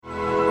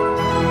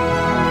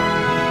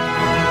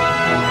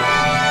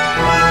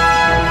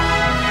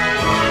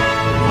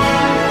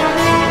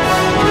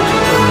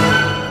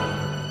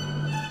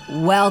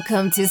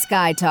Welcome to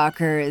Sky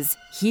Talkers.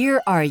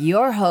 Here are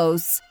your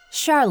hosts,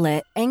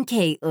 Charlotte and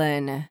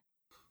Caitlin.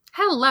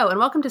 Hello, and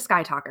welcome to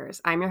Sky Talkers.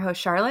 I'm your host,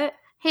 Charlotte.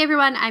 Hey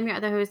everyone, I'm your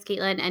other host,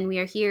 Caitlin, and we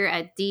are here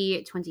at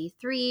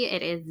D23.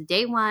 It is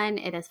day one.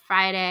 It is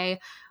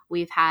Friday.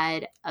 We've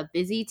had a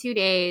busy 2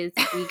 days.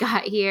 We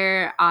got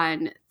here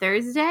on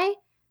Thursday,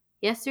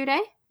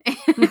 yesterday.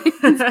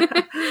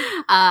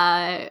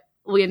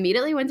 We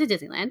immediately went to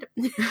Disneyland.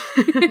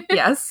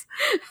 Yes.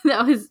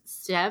 That was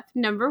step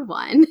number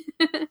one.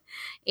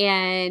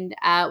 And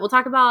we'll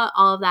talk about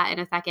all of that in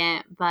a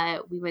second,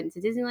 but we went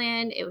to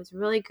Disneyland. It was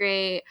really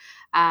great.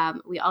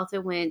 We also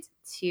went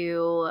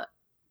to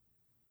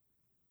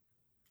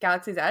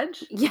Galaxy's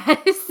Edge?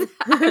 Yes.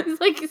 I was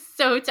like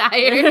so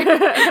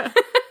tired.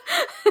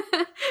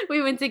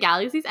 We went to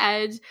Galaxy's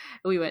Edge.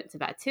 We went to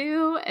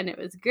Batuu, and it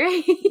was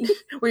great.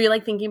 Were you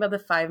like thinking about the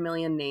 5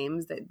 million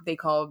names that they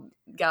called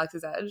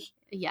Galaxy's Edge?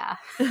 Yeah.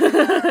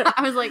 I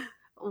was like,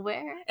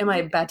 where? Am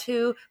I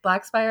Batuu,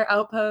 Black Spire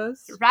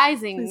Outpost?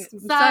 Rising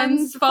Suns,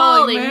 suns,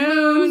 falling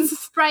moons.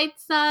 moons, bright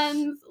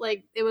suns.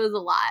 Like, it was a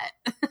lot.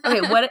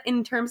 Okay, what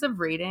in terms of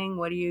rating,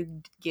 what do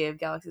you give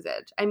Galaxy's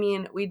Edge? I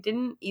mean, we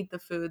didn't eat the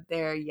food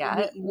there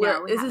yet.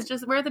 No,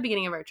 We're at the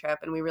beginning of our trip,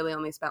 and we really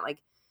only spent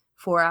like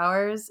 4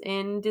 hours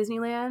in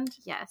Disneyland.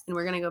 Yes. And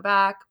we're going to go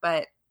back,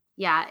 but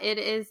yeah,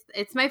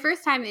 it's my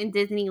first time in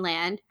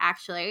Disneyland,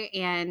 actually,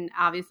 and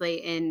obviously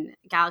in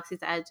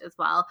Galaxy's Edge as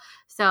well.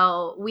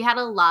 So we had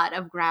a lot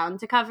of ground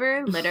to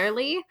cover,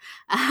 literally.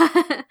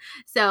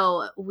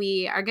 So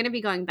we are going to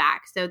be going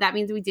back. So that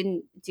means we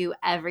didn't do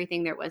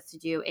everything there was to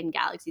do in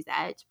Galaxy's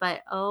Edge.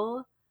 But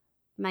oh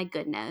my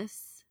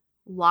goodness,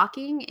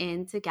 walking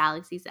into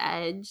Galaxy's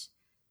Edge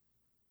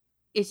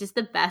is just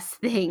the best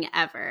thing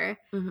ever.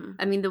 mm-hmm.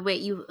 I mean, the way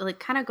you like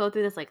kind of go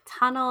through this like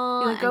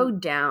tunnel. You go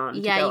down.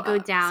 Yeah, you go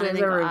down. So and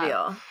there's a then go reveal.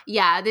 up.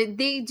 Yeah,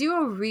 they do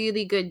a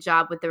really good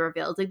job with the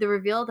reveals. Like the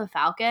reveal of the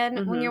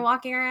Falcon when you're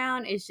walking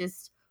around is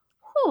just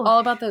whew. All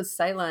about those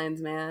sight lines,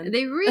 man.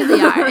 They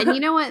really are. And you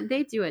know what?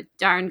 They do a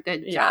darn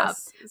good job.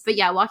 Yes. But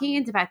yeah, walking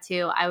into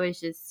Batuu, I was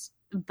just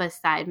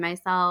beside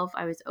myself.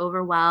 I was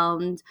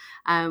overwhelmed.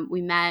 We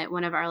met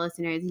one of our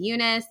listeners,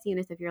 Eunice.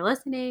 Eunice, if you're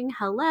listening,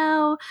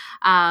 hello.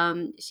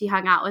 She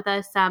hung out with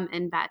us some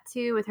in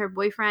Batuu with her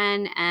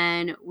boyfriend,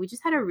 and we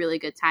just had a really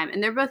good time.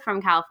 And they're both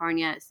from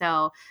California,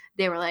 so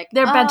they were like,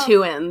 they're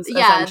Batuans.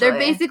 Yeah, they're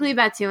basically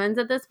Batuans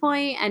at this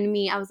point. And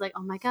me, I was like,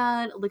 oh my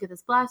god, look at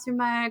this blaster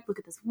mark, look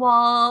at this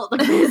wall,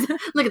 look at this,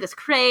 look at this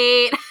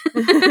crate.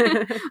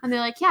 And they're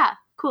like, yeah,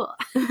 cool.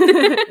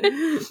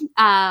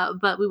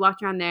 But we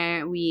walked around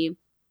there. We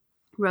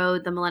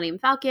rode the Millennium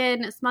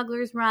Falcon,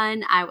 Smuggler's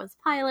Run. I was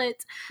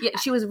pilot. Yeah,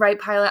 she was right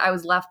pilot. I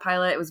was left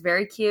pilot. It was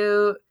very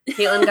cute.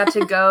 Caitlin got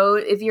to go.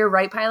 If you're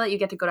right pilot, you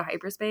get to go to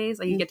hyperspace.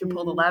 Like you get to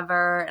pull the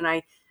lever. And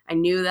I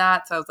knew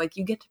that. So I was like,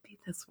 you get to be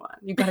this one.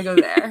 You got to go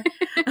there.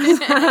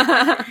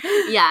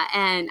 Yeah.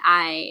 And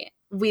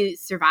we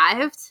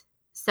survived.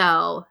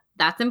 So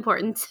that's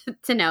important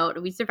to note.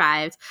 We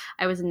survived.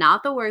 I was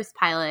not the worst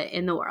pilot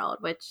in the world,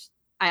 which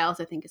I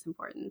also think is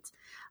important.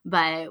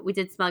 But we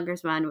did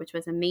Smuggler's Run, which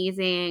was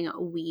amazing.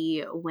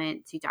 We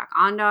went to Doc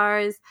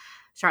Ondar's.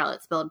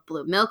 Charlotte spilled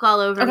blue milk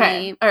all over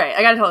me. All right.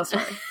 I got to tell a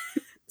story.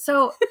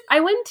 So I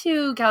went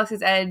to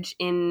Galaxy's Edge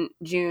in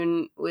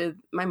June with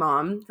my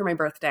mom for my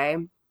birthday.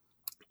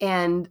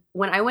 And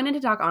when I went into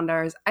Doc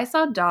Ondar's, I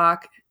saw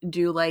Doc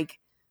do like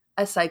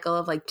a cycle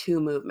of like 2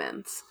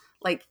 movements.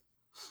 Like,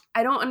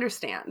 I don't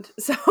understand.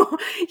 So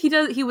he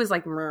was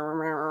like,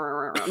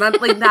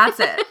 that's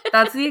it.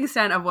 That's the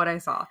extent of what I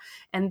saw.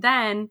 And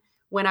then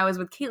when I was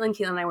with Caitlin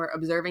and I were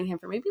observing him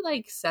for maybe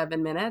like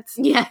 7 minutes.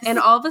 Yes. And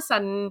all of a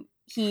sudden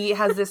he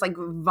has this like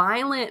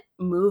violent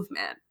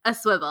movement. A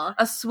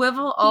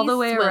swivel all the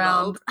way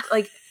around.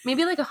 Like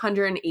maybe like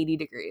 180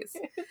 degrees.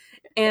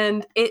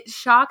 And it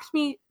shocked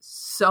me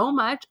so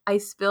much. I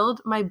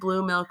spilled my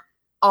blue milk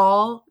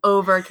all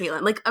over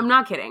Caitlin. Like, I'm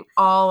not kidding.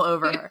 All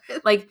over her.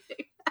 Like,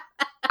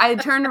 I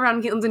turned around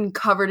and Caitlin's in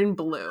covered in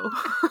blue.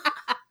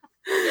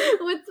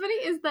 What's funny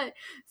is that,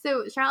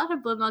 so Charlotte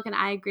had blue milk and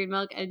I had green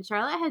milk, and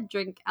Charlotte had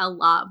drank a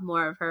lot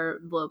more of her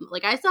blue milk.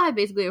 Like, I still had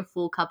basically a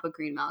full cup of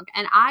green milk.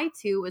 And I,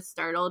 too, was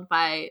startled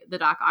by the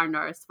Doc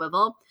Ondar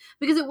swivel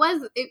because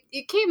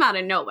it came out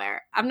of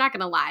nowhere. I'm not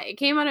going to lie. It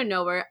came out of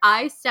nowhere.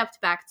 I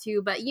stepped back,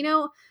 too. But, you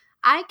know,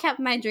 I kept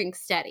my drink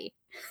steady.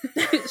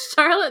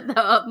 Charlotte,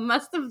 though,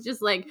 must have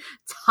just like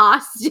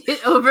tossed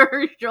it over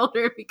her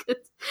shoulder because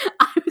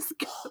I'm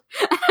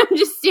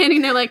just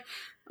standing there like,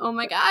 oh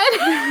my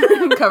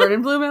god, covered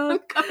in blue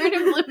milk. Covered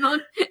in blue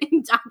milk.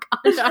 And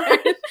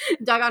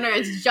Doc Ondar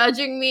is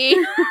judging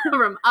me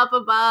from up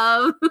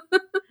above.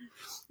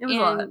 It was a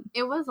lot.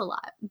 It was a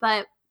lot,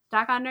 but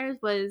Doc Ondar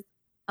was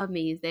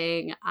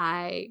amazing.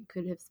 I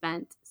could have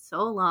spent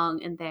so long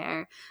in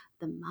there.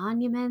 the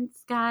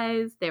monuments,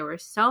 guys. There were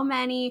so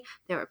many.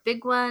 There were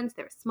big ones.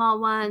 There were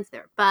small ones.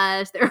 There were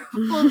bust. There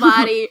were full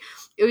body.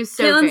 It was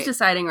so Caitlin's great.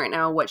 deciding right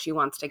now what she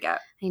wants to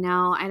get. I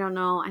know. I don't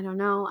know.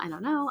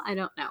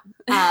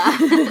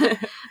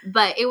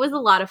 But it was a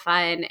lot of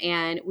fun.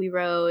 And we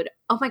rode,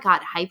 oh my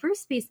God,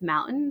 Hyperspace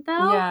Mountain,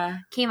 though,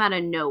 came out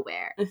of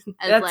nowhere.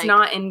 That's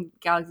not in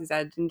Galaxy's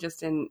Edge and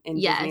just in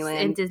yes,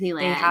 Disneyland. in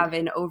Disneyland. They have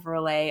an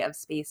overlay of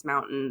Space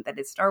Mountain that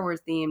is Star Wars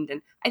themed,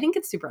 and I think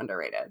it's super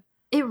underrated.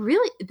 It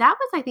really, that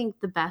was, I think,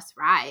 the best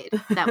ride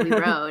that we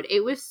rode.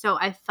 It was so,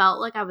 I felt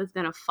like I was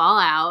going to fall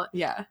out.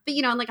 Yeah. But,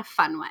 in like a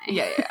fun way.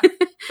 Yeah,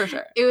 for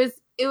sure. It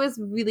was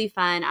really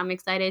fun. I'm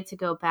excited to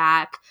go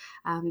back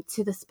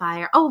to the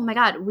Spire. Oh my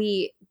God,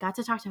 we got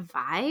to talk to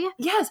Vi.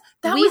 Yes,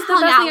 that we was the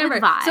hung best out thing with ever.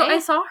 Vi. So I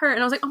saw her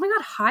and I was like, oh my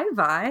God, hi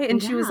Vi.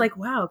 And she was like,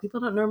 wow, people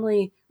don't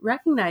normally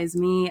recognize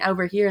me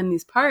over here in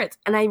these parts.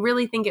 And I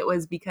really think it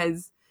was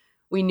because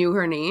we knew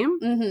her name.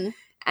 Mm-hmm.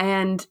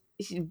 And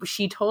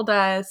she told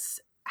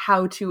us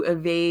how to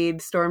evade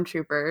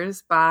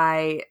stormtroopers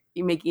by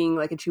making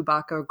like a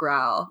Chewbacca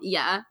growl.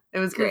 Yeah. It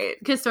was great.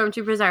 Because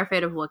stormtroopers are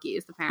afraid of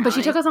Wookiees, apparently. But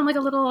she took us on like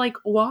a little like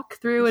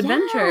walk-through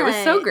adventure. It was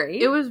so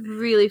great. It was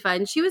really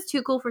fun. She was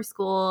too cool for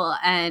school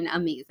and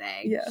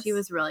amazing. Yes. She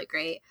was really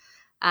great.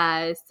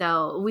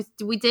 So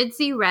we did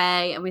see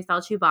Rey and we saw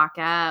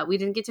Chewbacca. We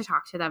didn't get to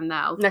talk to them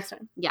though. Next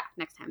time. Yeah,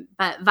 next time.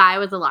 But Vi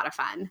was a lot of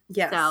fun.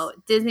 Yes. So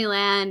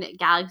Disneyland,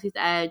 Galaxy's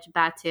Edge,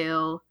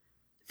 Batuu.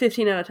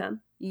 15 out of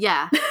 10.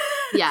 Yeah.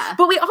 Yeah.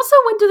 But we also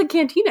went to the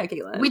cantina,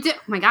 Caitlin. We did.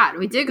 Oh my God.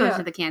 We did go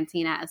to the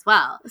cantina as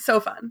well. So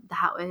fun.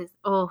 That was,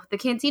 the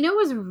cantina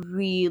was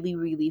really,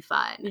 really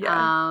fun.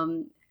 Yeah.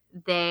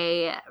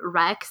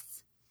 Rex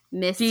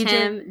missed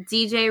him.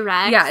 DJ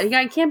Rex. Yeah,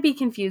 I can't be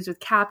confused with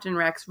Captain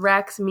Rex.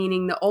 Rex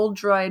meaning the old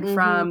droid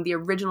from the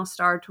original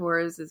Star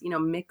Tours is,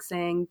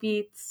 mixing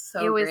beats.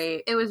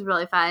 Great. It was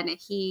really fun.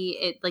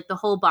 Like the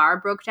whole bar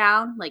broke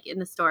down, like in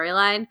the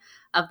storyline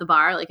of the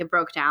bar, like it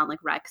broke down, like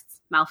Rex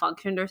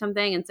malfunctioned or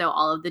something. And so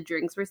all of the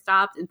drinks were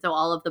stopped. And so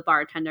all of the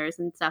bartenders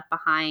and stuff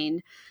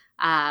behind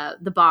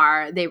the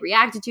bar, they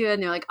reacted to it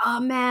and they're like,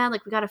 oh man,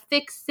 like we got to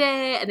fix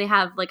it. And they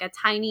have like a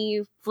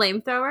tiny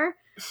flamethrower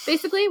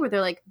basically where they're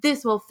like,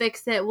 this will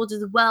fix it. We'll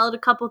just weld a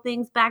couple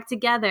things back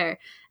together.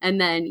 And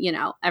then,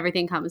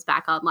 everything comes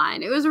back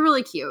online. It was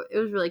really cute. It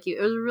was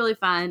really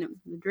fun.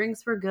 The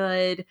drinks were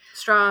good.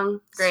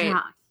 Strong. Great.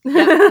 Strong.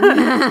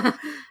 Yep.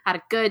 Had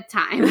a good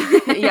time.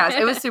 Yes,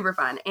 it was super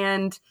fun.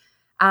 And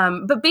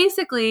but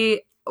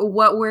basically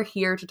what we're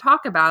here to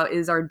talk about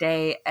is our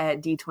day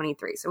at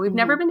D23. So we've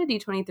never been to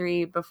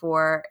D23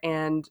 before,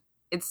 and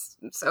it's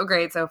so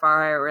great so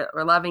far.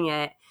 We're loving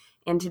it.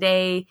 And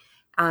today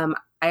I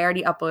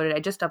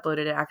just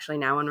uploaded it actually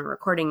now when we're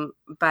recording,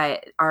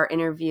 but our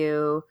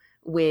interview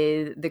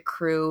with the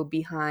crew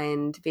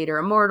behind Vader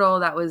Immortal,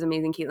 that was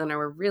amazing. Caitlin and I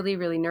were really,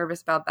 really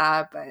nervous about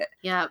that, but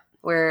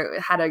we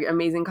had an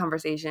amazing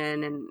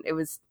conversation, and it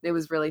was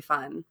really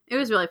fun. It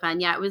was really fun.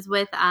 Yeah, it was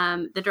with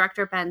the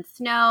director Ben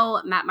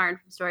Snow, Matt Martin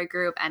from Story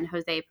Group, and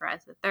Jose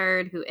Perez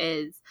III, who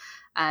is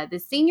the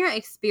senior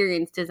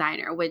experience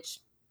designer, which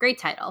great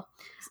title.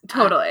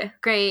 Totally.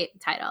 Great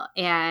title.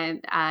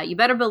 And you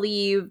better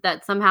believe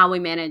that somehow we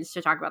managed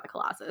to talk about the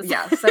Colossus.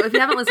 Yeah. So if you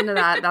haven't listened to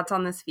that, that's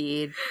on this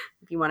feed.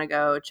 If you want to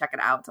go check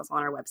it out, it's also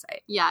on our website.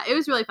 Yeah, it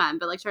was really fun.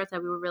 But like Charlotte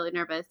said, we were really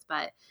nervous,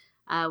 but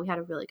we had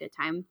a really good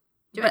time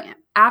doing it.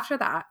 After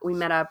that, we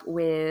met up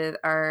with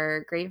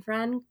our great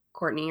friend,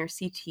 Courtney, or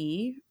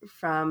CT,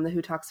 from the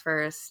Who Talks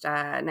First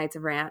Nights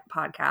of Rant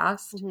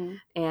podcast. Mm-hmm.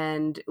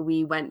 And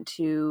we went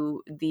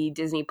to the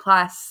Disney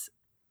Plus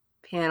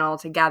panel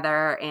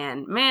together,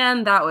 and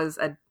man, that was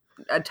a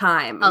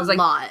time. It was like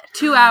lot.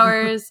 2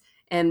 hours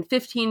and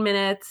 15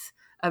 minutes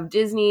of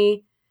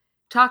Disney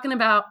talking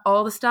about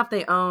all the stuff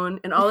they own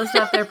and all the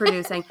stuff they're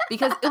producing,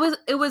 because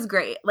it was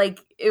great.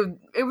 Like it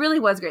really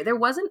was great. There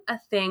wasn't a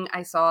thing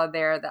I saw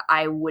there that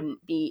I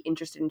wouldn't be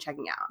interested in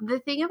checking out. The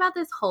thing about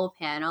this whole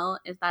panel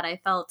is that I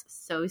felt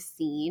so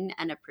seen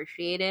and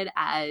appreciated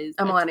as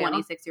a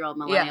 26-year-old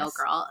millennial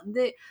girl.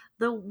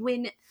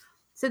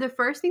 So the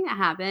first thing that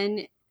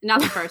happened, not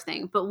the first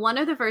thing, but one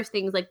of the first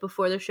things, like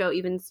before the show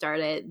even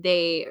started,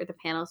 the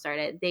panel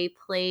started, they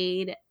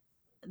played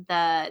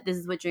This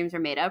Is What Dreams Are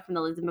Made Of from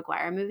the Lizzie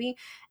McGuire movie.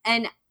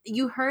 And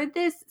you heard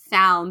this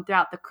sound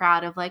throughout the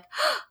crowd of like,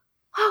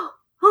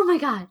 oh my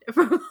God,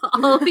 from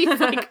all of these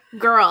like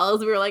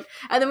girls. We were like,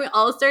 and then we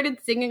all started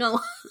singing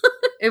along.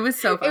 It was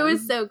so fun. It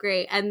was so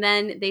great. And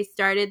then they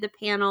started the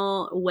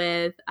panel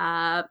with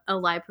a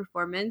live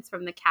performance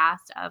from the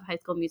cast of High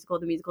School Musical,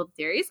 the musical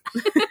series.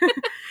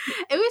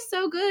 It was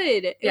so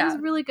good. It was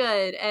really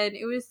good. And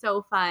it was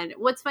so fun.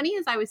 What's funny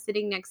is I was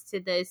sitting next to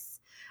this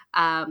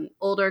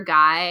older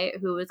guy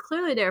who was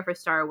clearly there for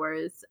Star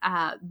Wars,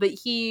 but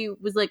he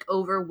was like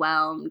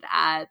overwhelmed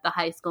at the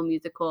High School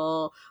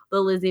Musical, the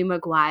Lizzie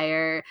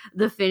McGuire,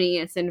 the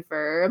Phineas and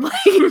Ferb. Like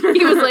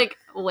he was like,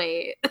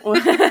 wait,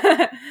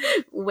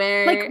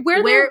 where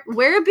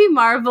it be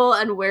Marvel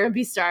and where it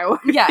be Star Wars?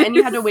 Yeah, and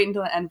you had to wait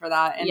until the end for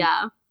that. And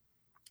yeah.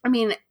 I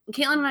mean,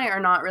 Caitlin and I are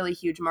not really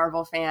huge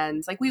Marvel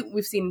fans. Like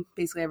we've seen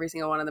basically every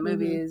single one of the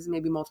movies,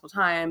 maybe multiple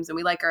times, and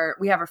we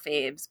have our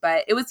faves.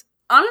 But it was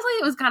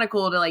kind of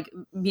cool to like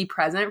be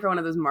present for one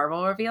of those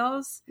Marvel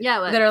reveals,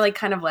 that are like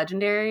kind of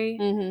legendary.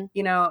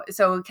 You know,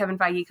 so Kevin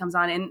Feige comes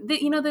on, and the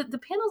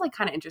panel's like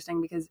kind of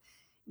interesting because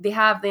they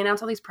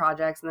announce all these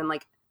projects, and then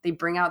like they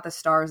bring out the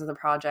stars of the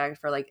project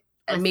for like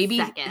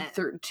maybe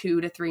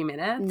 2 to 3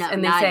 minutes,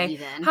 and they say,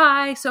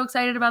 "Hi, so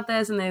excited about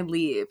this," and they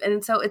leave.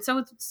 And so it's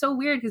so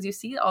weird because you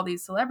see all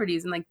these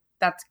celebrities, and like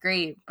that's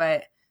great,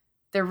 but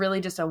they're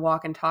really just a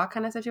walk and talk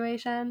kind of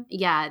situation.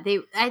 Yeah,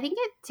 I think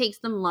it takes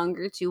them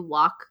longer to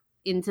walk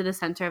into the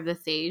center of the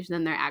stage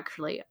than they're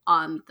actually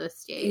on the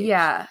stage.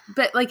 Yeah,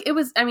 but like it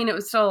was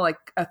still like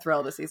a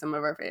thrill to see some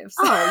of our faves.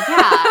 Oh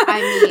yeah,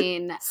 I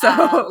mean,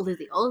 so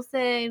Lizzie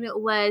Olsen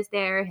was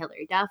there,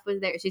 Hilary Duff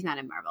was there. She's not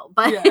in Marvel,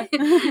 but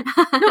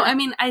no, I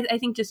mean, I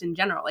think just in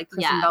general, like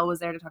Kristen Bell was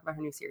there to talk about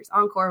her new series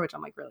Encore, which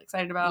I'm like really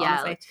excited about. Yeah,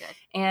 honestly. that's good.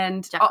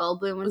 And Jeff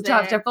Goldblum was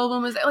there. Jeff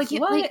Goldblum was there. Like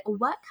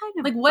what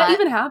kind of what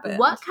even happened?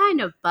 What kind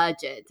of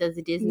budget does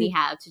Disney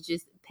have to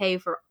just pay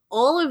for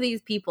all of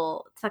these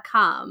people to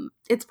come?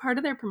 It's part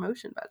of their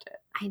promotion budget.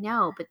 I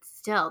know, but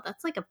still,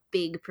 that's like a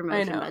big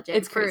promotion budget.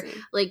 It's crazy. For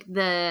like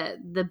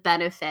the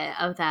benefit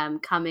of them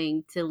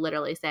coming to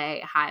literally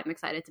say, "Hi, I'm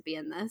excited to be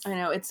in this." I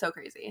know, it's so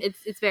crazy.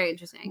 It's very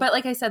interesting. But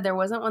like I said, there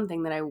wasn't one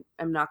thing that I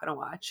am not going to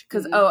watch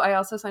because I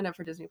also signed up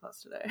for Disney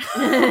Plus today.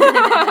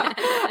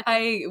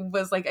 I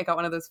got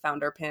one of those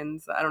founder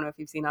pins. I don't know if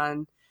you've seen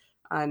on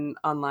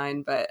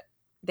online, but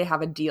they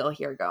have a deal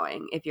here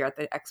going. If you're at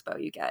the expo,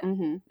 you get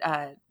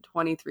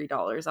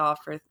 $23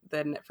 off for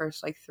the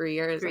first like 3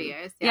 years. 3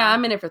 years. Yeah,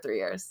 I'm in it for 3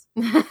 years.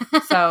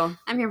 So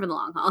I'm here for the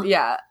long haul.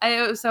 Yeah.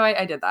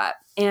 I did that.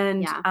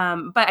 And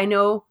but I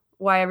know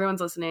why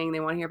everyone's listening. They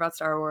want to hear about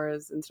Star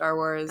Wars and Star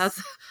Wars.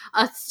 That's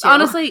us too.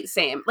 Honestly,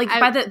 same. Like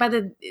by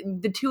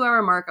the 2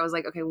 hour mark, I was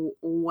like, okay,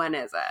 when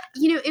is it?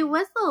 You know, it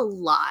was a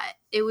lot.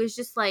 It was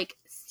just like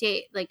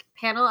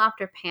panel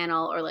after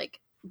panel, or like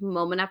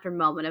moment after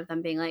moment of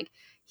them being like,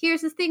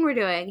 here's this thing we're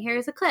doing.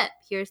 Here's a clip.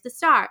 Here's the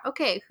star.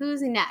 Okay,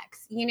 who's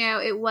next? You know,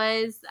 it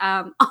was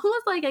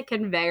almost like a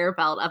conveyor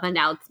belt of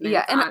announcements.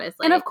 Yeah,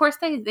 honestly. And of course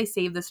they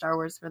saved the Star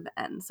Wars for the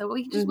end. So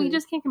we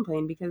just can't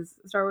complain because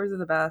Star Wars is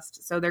the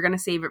best. So they're gonna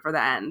save it for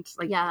the end.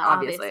 Like, yeah,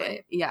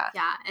 obviously. Yeah.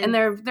 And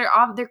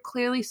they're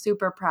clearly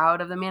super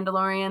proud of the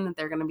Mandalorian, that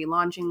they're gonna be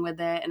launching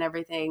with it and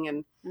everything.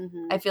 And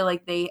I feel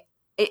like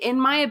in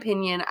my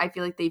opinion, I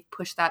feel like they've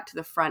pushed that to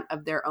the front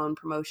of their own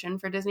promotion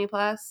for Disney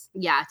Plus.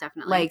 Yeah,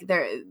 definitely. Like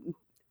they're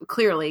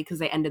clearly, because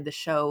they ended the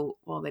show.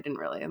 Well, they didn't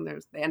really, and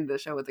they ended the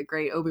show with a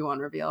great Obi-Wan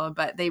reveal,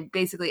 but they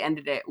basically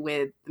ended it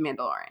with the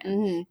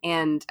Mandalorian.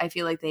 And I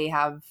feel like they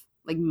have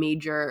like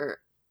major.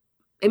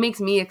 It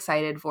makes me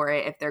excited for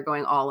it if they're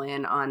going all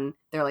in on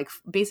their like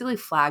basically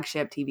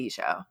flagship TV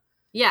show.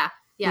 Yeah,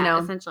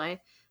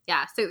 essentially.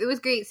 Yeah, so it was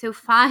great. So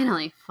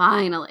finally,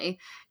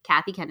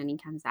 Kathy Kennedy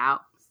comes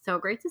out. So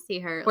great to see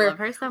her. Love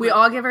her so much. We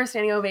all give her a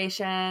standing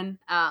ovation.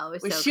 Oh, it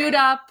was we so shoot great.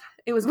 Up.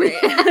 It was great.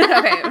 Okay,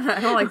 I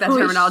don't like that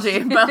terminology,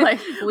 but like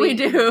we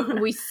do.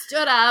 We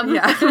stood up.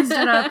 Yeah, we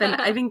stood up,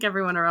 and I think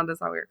everyone around us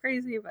thought we were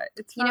crazy, but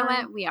it's fine. You know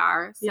what? We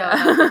are. So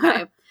yeah.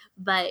 Okay.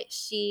 But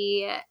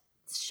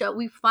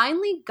we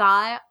finally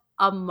got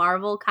a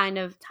Marvel kind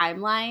of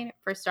timeline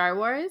for Star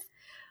Wars,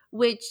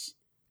 which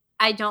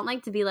I don't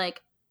like to be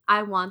like,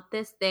 I want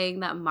this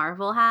thing that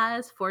Marvel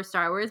has for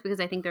Star Wars, because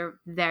I think they're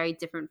very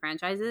different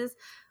franchises,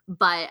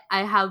 but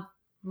I have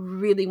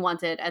really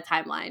wanted a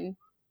timeline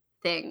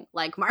thing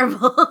like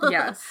Marvel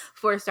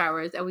for Star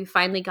Wars, and we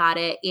finally got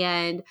it.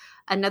 And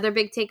another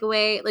big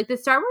takeaway, like the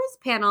Star Wars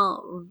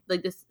panel,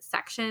 like this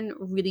section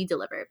really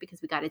delivered,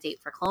 because we got a date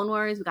for Clone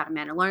Wars, we got a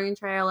Mandalorian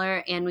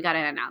trailer, and we got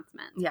an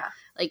announcement. Yeah,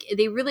 like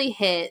they really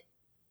hit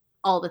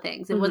all the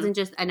things. It wasn't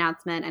just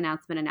announcement.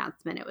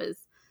 It was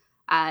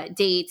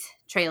date,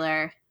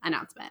 trailer,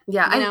 announcement.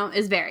 Yeah,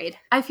 is varied.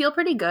 I feel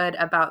pretty good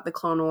about the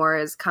Clone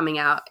Wars coming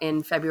out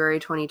in February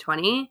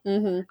 2020.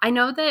 I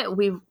know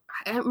that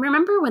I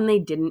remember when they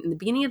didn't, in the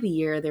beginning of the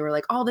year, they were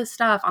like, all this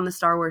stuff on the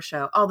Star Wars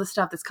show, all this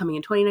stuff that's coming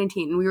in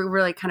 2019. And we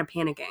were like kind of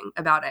panicking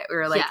about it. We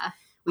were like,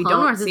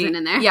 Clone Wars isn't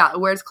in there. Yeah,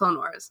 where's Clone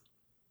Wars?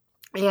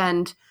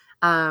 And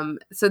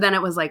so then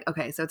it was like,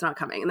 okay, so it's not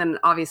coming. And then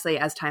obviously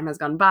as time has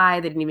gone by,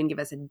 they didn't even give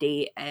us a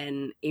date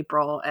in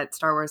April at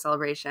Star Wars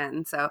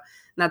Celebration. So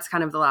that's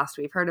kind of the last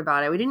we've heard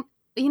about it. We didn't,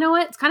 you know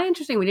what? It's kind of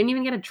interesting. We didn't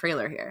even get a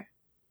trailer here.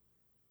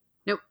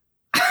 Nope.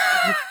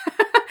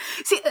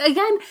 See,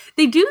 again,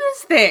 they do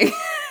this thing.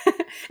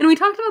 And we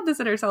talked about this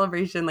in our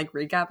Celebration like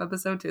recap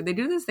episode too. They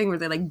do this thing where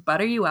they like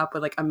butter you up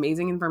with like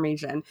amazing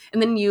information,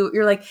 and then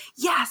you're like,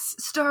 yes,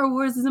 Star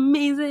Wars is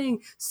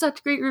amazing,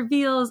 such great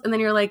reveals, and then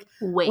you're like,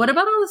 wait, what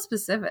about all the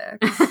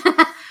specifics?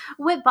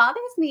 What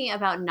bothers me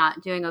about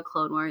not doing a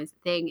Clone Wars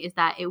thing is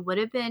that it would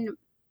have been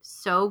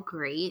so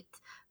great,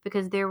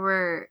 because they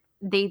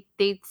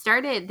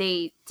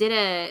did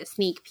a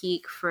sneak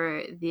peek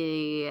for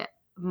the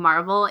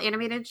Marvel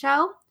animated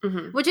show,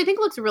 Mm-hmm. which I think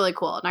looks really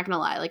cool. Not gonna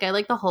lie, like I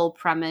like the whole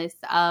premise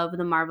of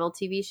the Marvel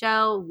TV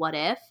show. What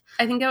if?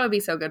 I think that would be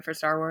so good for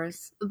Star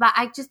Wars. But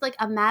I just like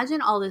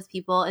imagine all those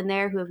people in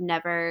there who have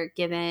never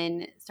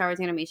given Star Wars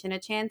animation a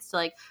chance to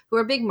like who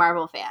are big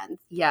Marvel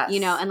fans, Yes.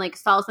 you know, and like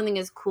saw something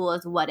as cool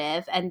as What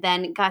If, and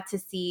then got to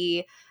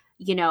see,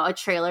 you know, a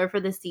trailer for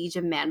the Siege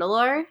of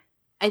Mandalore.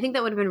 I think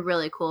that would have been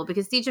really cool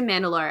because Siege of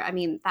Mandalore, I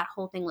mean, that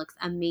whole thing looks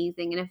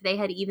amazing. And if they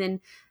had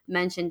even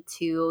mentioned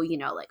to, you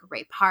know, like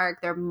Ray Park,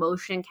 they're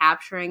motion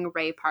capturing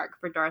Ray Park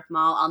for Darth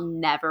Maul, I'll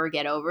never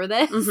get over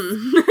this.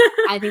 Mm-hmm.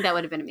 I think that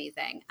would have been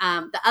amazing.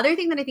 The other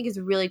thing that I think is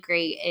really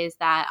great is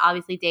that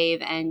obviously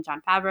Dave and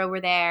Jon Favreau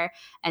were there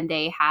and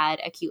they had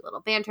a cute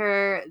little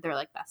banter. They're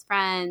like best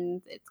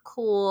friends. It's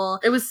cool.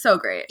 It was so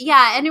great.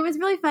 Yeah, and it was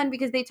really fun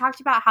because they talked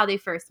about how they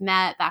first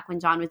met back when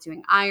Jon was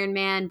doing Iron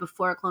Man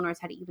before Clone Wars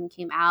had even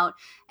came out.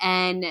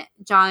 And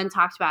Jon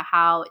talked about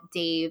how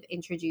Dave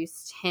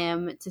introduced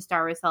him to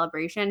Star Wars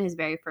Celebration, his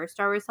very first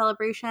Star Wars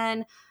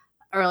Celebration,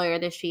 earlier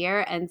this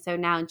year. And so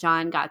now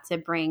Jon got to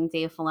bring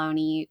Dave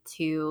Filoni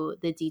to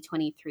the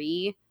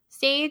D23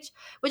 stage,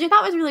 which I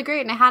thought was really great.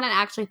 And I hadn't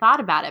actually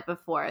thought about it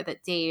before,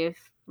 that Dave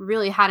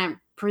really hadn't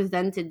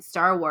presented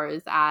Star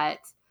Wars at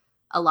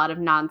a lot of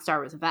non-Star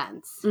Wars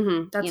events.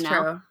 Mm-hmm. That's you know?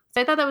 true. So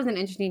I thought that was an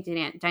interesting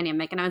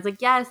dynamic. And I was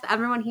like, yes,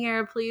 everyone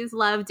here, please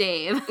love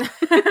Dave.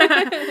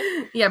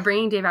 Yeah,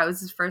 bringing Dave out was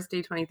his first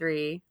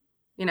D23.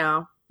 You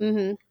know,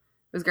 Mm-hmm. it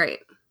was great.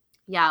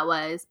 Yeah, it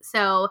was.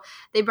 So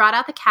they brought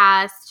out the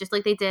cast just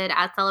like they did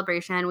at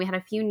Celebration. We had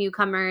a few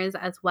newcomers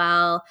as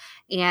well.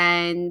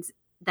 And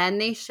then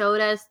they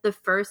showed us the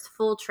first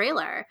full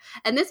trailer.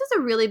 And this was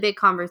a really big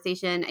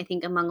conversation, I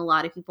think, among a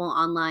lot of people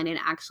online and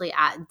actually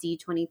at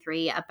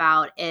D23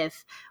 about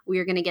if we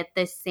were going to get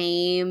the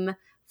same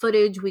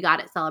footage we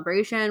got at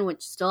Celebration,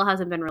 which still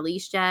hasn't been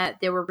released yet.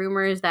 There were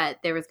rumors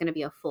that there was going to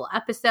be a full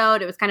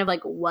episode. It was kind of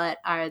like, what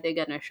are they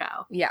going to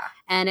show? Yeah.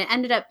 And it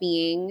ended up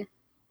being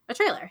a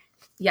trailer.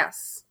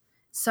 Yes.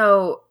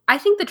 So I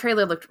think the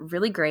trailer looked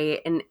really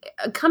great. And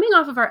coming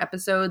off of our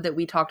episode that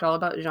we talked all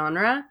about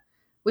genre,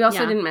 we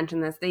also didn't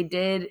mention this. They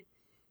did,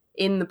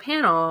 in the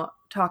panel,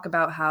 talk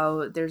about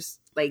how there's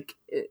like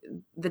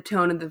the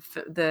tone of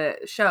the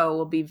show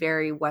will be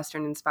very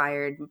Western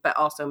inspired, but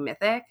also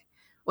mythic,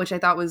 which I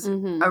thought was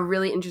a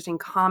really interesting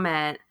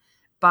comment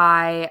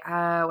by,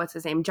 what's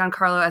his name?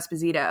 Giancarlo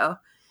Esposito.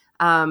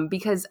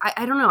 Because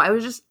I don't know, I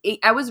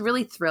was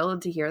really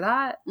thrilled to hear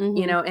that,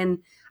 you know, and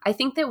I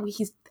think that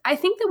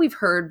we've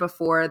heard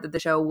before that the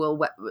show will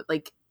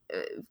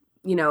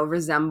you know,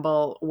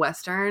 resemble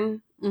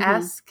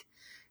Western-esque,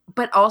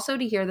 but also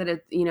to hear that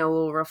it, you know,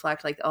 will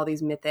reflect like all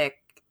these mythic,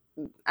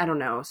 I don't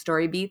know,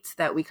 story beats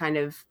that we kind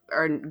of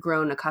are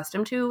grown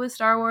accustomed to with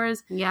Star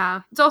Wars.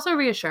 Yeah. It's also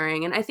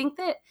reassuring. And I think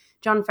that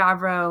Jon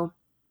Favreau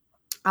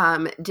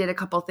did a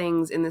couple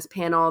things in this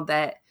panel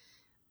that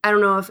I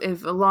don't know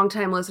if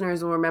longtime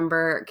listeners will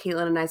remember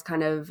Caitlin and I's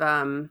kind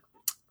of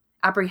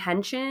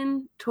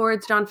apprehension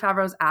towards Jon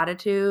Favreau's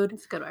attitude.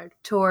 That's a good word.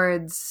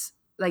 Towards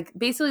like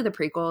basically the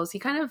prequels. He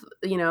kind of,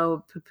 you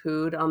know,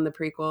 poo-pooed on the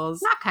prequels.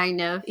 Not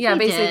kind of. Yeah, He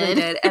basically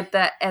did at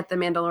the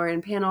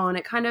Mandalorian panel, and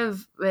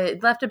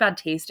it left a bad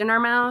taste in our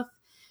mouth.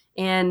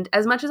 And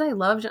as much as I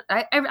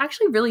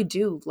actually really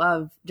do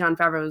love Jon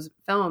Favreau's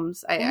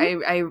films.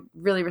 I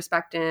really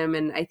respect him,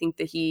 and I think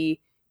that he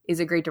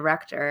is a great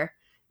director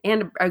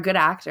and a good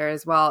actor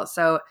as well.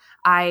 So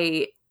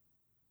I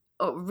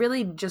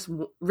really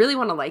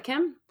want to like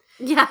him.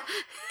 Yeah.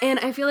 And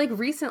I feel like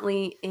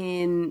recently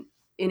in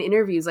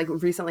interviews, like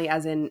recently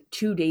as in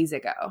 2 days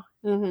ago,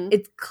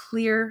 it's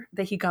clear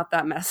that he got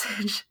that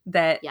message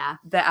that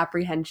the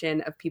apprehension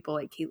of people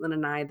like Caitlin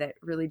and I that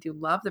really do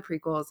love the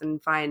prequels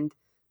and find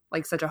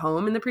like such a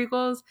home in the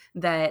prequels,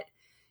 that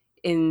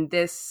in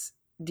this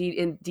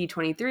in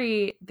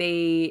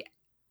D23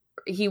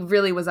 he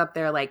really was up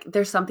there like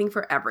there's something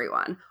for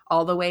everyone,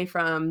 all the way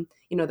from,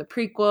 you know, the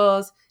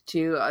prequels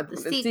to the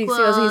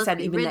sequels, he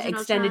said even the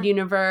extended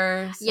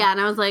universe. Yeah, and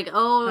I was like,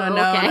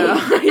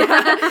 no.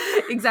 Yeah,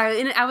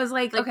 exactly. And I was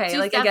like okay,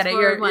 like I get it.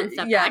 You're one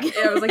step yeah. back.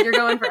 I was like, you're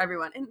going for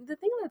everyone. And the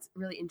thing that's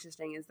really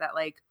interesting is that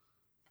like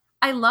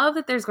I love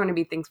that there's going to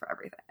be things for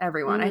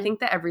everyone. I think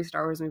that every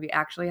Star Wars movie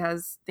actually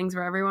has things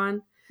for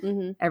everyone.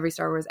 Every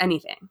Star Wars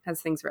anything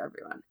has things for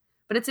everyone.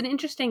 But it's an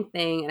interesting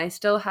thing, and I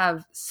still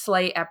have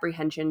slight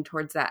apprehension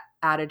towards that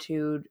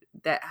attitude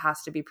that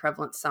has to be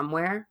prevalent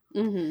somewhere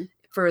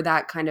for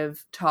that kind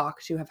of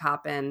talk to have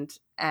happened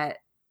at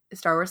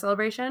Star Wars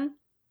Celebration.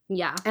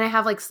 Yeah. And I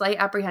have like slight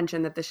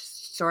apprehension that this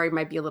story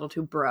might be a little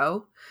too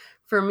bro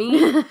for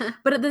me.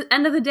 But at the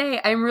end of the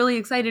day, I'm really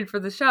excited for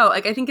the show.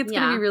 Like I think it's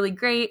going to be really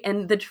great.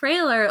 And the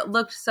trailer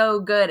looked so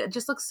good. It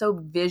just looks so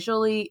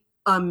visually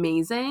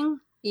amazing.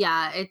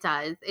 Yeah, it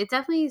does. It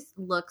definitely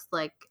looks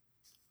like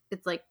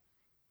it's like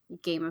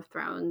Game of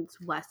Thrones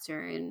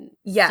Western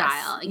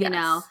style, you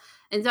know?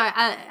 And so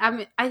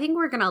I think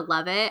we're gonna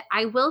love it.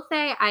 I will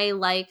say I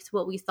liked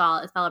what we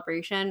saw at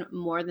Celebration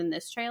more than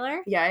this trailer.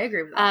 Yeah, I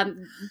agree with that.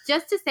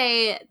 Just to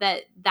say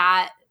that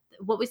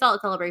what we saw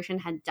at Celebration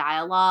had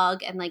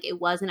dialogue and like it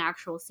was an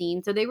actual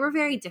scene. So they were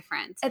very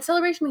different. At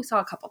Celebration, we saw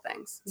a couple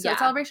things. So Yeah. at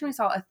Celebration, we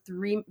saw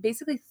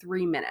basically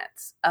 3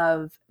 minutes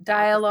of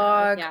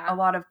dialogue, yeah. a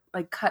lot of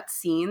like cut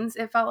scenes,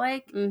 it felt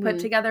like, Mhm. put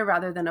together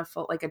rather than a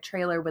full, like a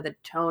trailer with a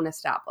tone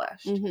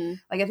established. Mm-hmm.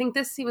 Like I think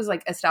this was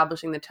like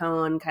establishing the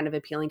tone, kind of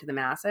appealing to the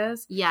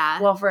masses. Yeah.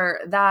 Well, for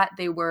that,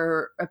 they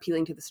were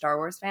appealing to the Star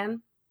Wars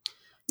fan.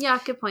 Yeah,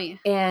 good point.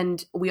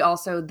 And we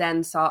also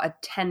then saw a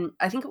 10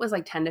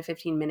 to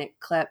 15 minute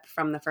clip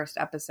from the first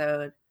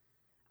episode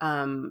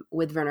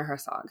with Werner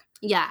Herzog.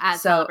 Yeah, at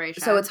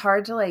Celebration. So it's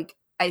hard to like,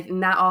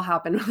 and that all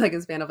happened with like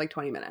a span of like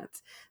 20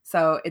 minutes.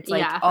 So it's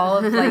like Yeah. all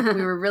of like,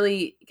 we were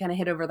really kind of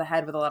hit over the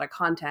head with a lot of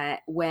content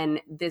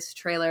when this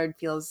trailer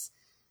feels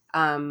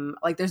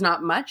like there's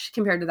not much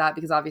compared to that,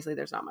 because obviously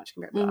there's not much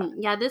compared to that. Mhm.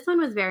 Yeah, this one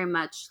was very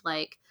much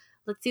like,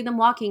 let's see them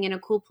walking in a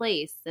cool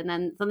place, and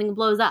then something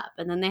blows up,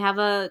 and then they have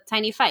a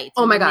tiny fight.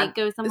 Oh and my then God.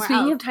 They go somewhere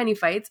Speaking else. of tiny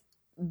fights,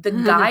 the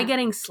guy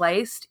getting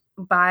sliced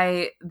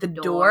by the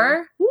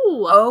door.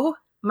 Ooh. Oh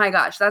my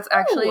gosh, that's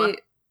actually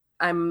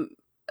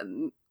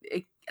Ooh.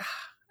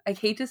 I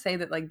hate to say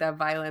that like that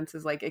violence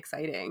is like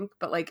exciting,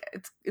 but like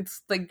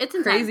it's like It's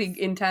crazy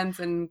intense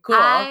and cool.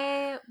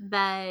 I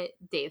bet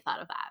Dave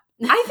thought of that.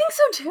 I think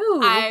so too.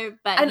 I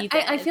bet and he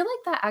did. I feel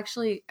like that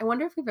actually, I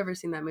wonder if we've ever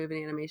seen that movie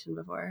in animation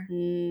before.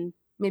 Mm,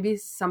 Maybe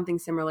something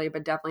similar,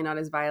 but definitely not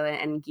as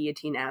violent and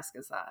guillotine-esque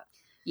as that.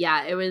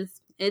 yeah,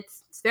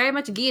 it's very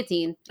much a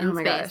guillotine in Oh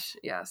my space. gosh.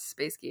 Yes,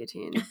 space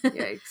guillotine.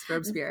 Yikes,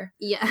 Robespierre.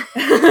 Yeah.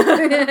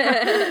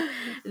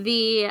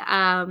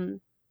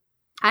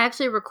 I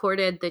actually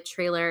recorded the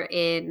trailer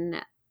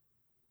in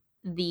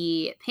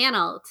the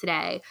panel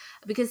today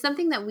because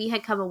something that we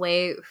had come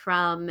away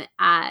from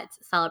at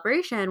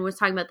Celebration was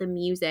talking about the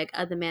music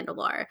of The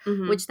Mandalore,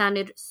 Mhm. which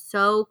sounded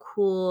so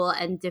cool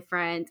and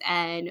different,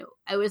 and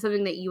it was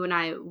something that you and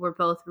I were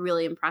both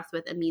really impressed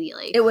with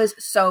immediately. It was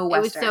so Western.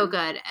 It was so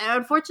good. And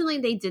unfortunately,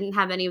 they didn't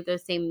have any of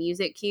those same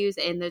music cues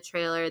in the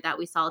trailer that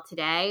we saw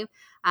today.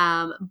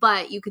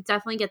 But you could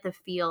definitely get the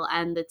feel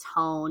and the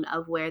tone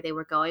of where they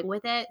were going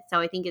with it. So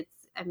I think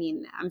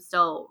I'm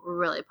still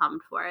really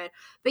pumped for it.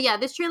 But yeah,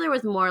 this trailer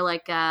was more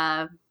like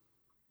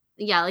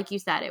like you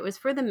said, it was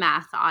for the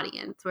mass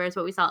audience. Whereas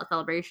what we saw at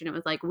Celebration, it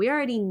was like, we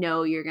already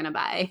know you're going to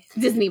buy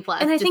Disney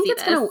Plus. And I to think see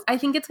it's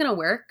this. gonna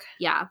work.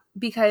 Yeah.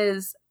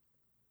 Because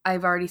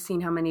I've already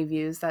seen how many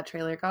views that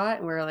trailer got,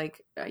 and we're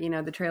like,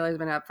 the trailer's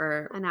been up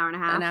for An hour and a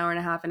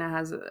half. and it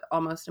has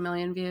almost 1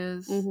 million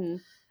views. Mm-hmm.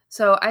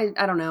 So I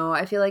don't know.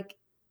 I feel like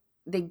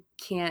they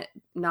can't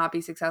not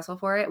be successful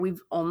for it. We've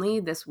only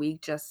this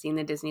week just seen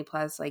the Disney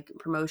Plus like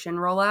promotion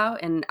rollout,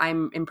 and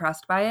I'm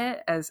impressed by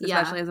it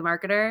especially as a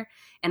marketer.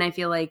 And I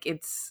feel like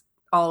it's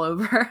all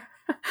over,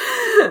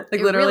 like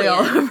It literally really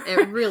all is. over.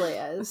 It really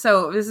is.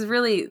 So this is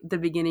really the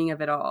beginning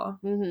of it all.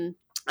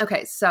 Mm-hmm.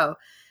 Okay, so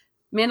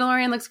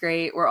Mandalorian looks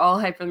great. We're all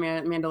hyped for the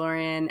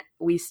Mandalorian.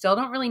 We still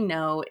don't really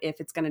know if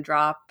it's going to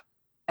drop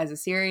as a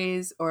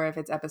series or if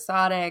it's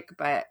episodic,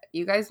 but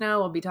you guys know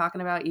we'll be talking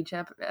about each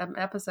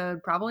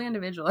episode probably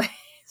individually.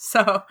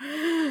 So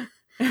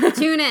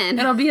Tune in.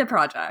 It'll be a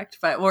project,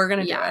 but we're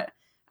going to do Yeah. it.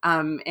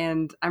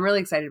 And I'm really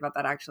excited about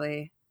that,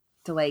 actually,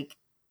 to like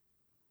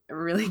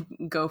really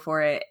go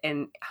for it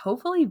and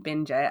hopefully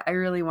binge it. I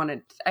want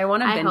a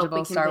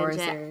bingeable Star Wars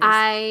series.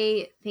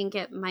 I think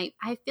it might.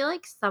 I feel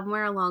like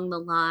somewhere along the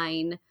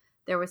line,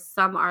 there was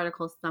some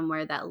article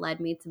somewhere that led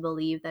me to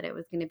believe that it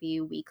was going to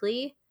be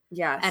weekly.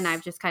 Yes. And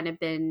I've just kind of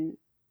been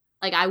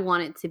like, I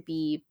want it to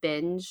be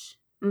binge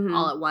Mhm.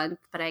 all at once,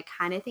 but I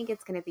kind of think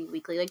it's going to be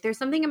weekly. Like, there's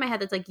something in my head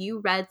that's like, you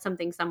read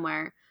something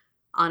somewhere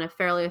on a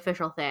fairly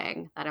official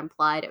thing that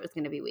implied it was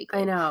going to be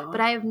weekly. I know.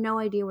 But I have no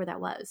idea where that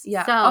was.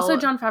 Yeah. So, Also,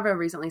 Jon Favreau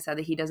recently said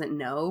that he doesn't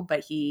know,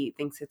 but he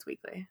thinks it's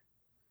weekly.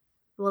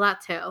 well,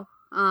 that too.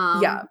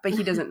 Yeah, but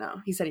he doesn't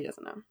know. He said he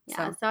doesn't know.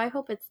 Yeah, so I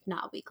hope it's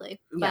not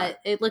weekly. Yeah. But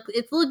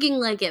it's looking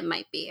like it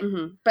might be.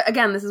 Mm-hmm. But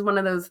again, this is one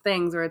of those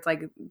things where it's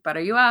like, butter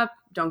you up,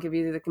 don't give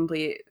you the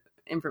complete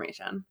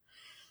information.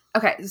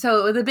 Okay,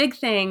 so the big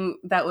thing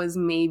that was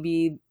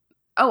maybe...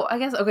 Oh, I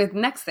guess, okay, the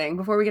next thing,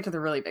 before we get to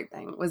the really big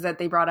thing, was that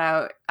they brought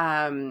out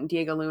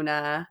Diego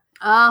Luna.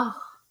 Oh,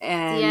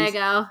 And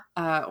Diego.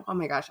 Oh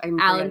my gosh.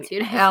 Alan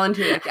Tudyk. Alan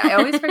Tudyk. Yeah, I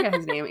always forget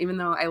his name, even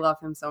though I love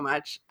him so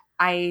much.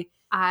 I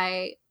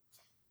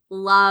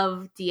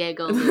love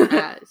Diego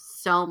Luna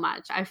so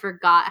much. I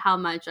forgot how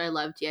much I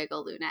love Diego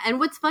Luna. And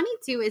what's funny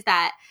too is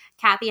that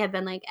Kathy had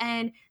been like,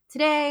 and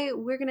today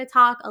we're going to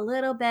talk a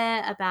little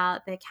bit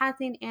about the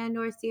Cassian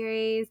Andor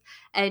series.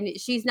 And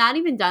she's not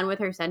even done with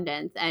her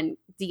sentence. And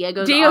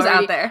Diego's already,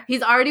 out there.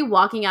 He's already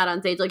walking out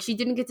on stage. Like, she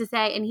didn't get to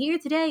say, and here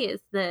today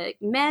is the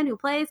man who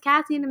plays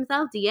Cassian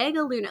himself,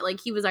 Diego Luna. Like,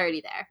 he was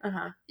already there.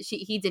 Uh-huh.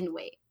 He didn't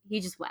wait. He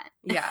just went.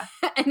 Yeah.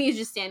 And he's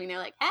just standing there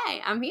like,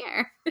 hey, I'm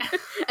here.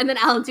 And then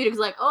Alan Tudyk's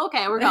like, oh,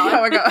 okay, we're going. Yeah,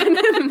 we're going.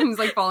 And he's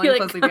like following He,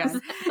 closely comes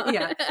behind. out.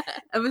 Yeah.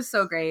 It was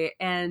so great.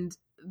 And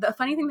the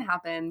funny thing that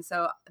happened,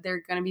 so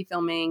they're going to be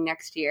filming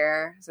next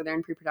year. So they're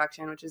in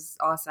pre-production, which is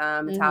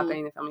awesome. It's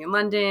happening. They're filming in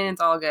London.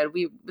 It's all good.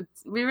 We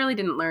really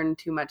didn't learn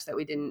too much that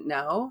we didn't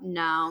know.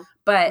 No.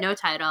 But no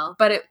title.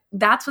 But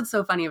that's what's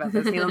so funny about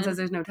this. Caitlin says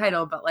there's no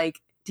title, but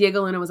like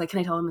Diego Luna was like, can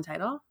I tell him the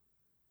title?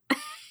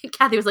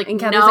 Kathy was like, and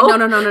Kathy was like,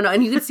 no.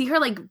 And you could see her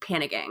like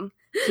panicking.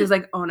 She was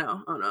like, oh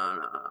no.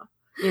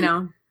 You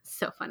know?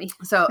 So funny.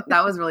 So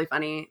that was really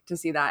funny to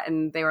see that.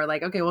 And they were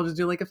like, okay, we'll just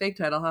do like a fake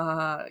title. Ha ha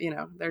ha. You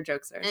know, they're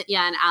jokesters.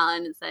 Yeah, and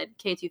Alan said,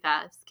 K too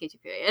fast, K too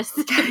furious.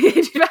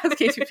 K too fast,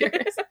 K too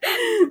furious.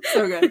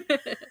 So good.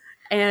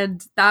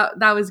 And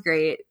that was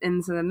great.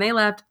 And so then they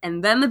left.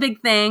 And then the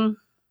big thing.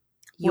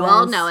 You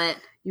all know it.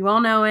 You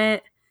all know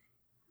it.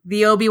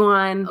 The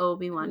Obi-Wan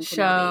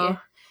show.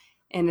 Kenobi.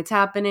 And it's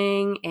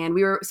happening. And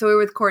we were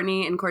with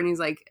Courtney, and Courtney's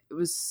like, it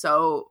was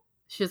so...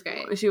 She was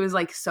great. She was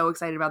like so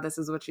excited about this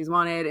is what she's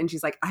wanted. And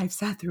she's like, I've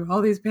sat through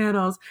all these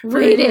panels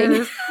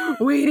waiting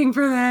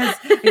for this.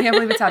 I can't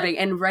believe it's happening.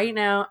 And right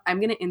now I'm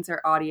going to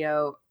insert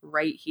audio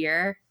right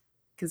here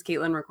because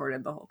Caitlin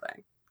recorded the whole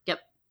thing.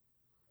 Yep.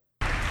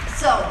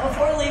 So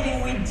before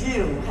leaving, we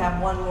do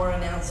have one more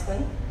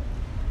announcement.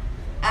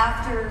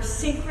 After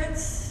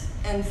secrets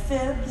and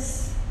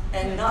fibs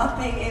and not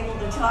being able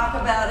to talk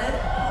about it,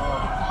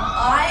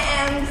 I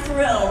am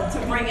thrilled to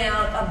bring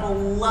out a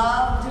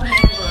beloved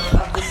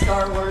member of the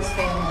Star Wars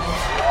family.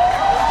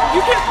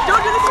 You can't,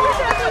 don't do this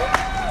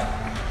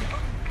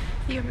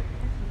to me,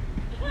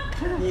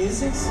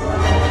 Music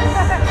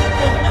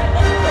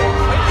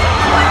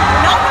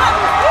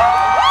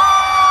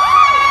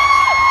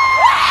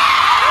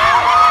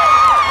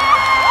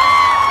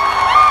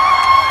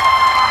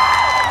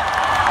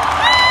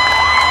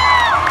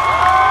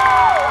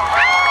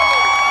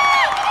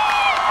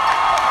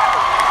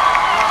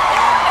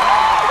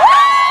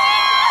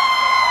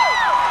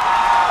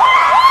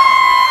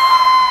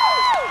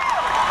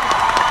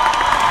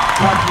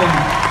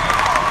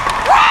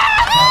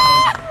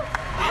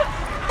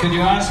Could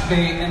you ask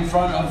me in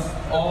front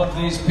of all of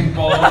these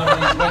people, all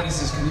of these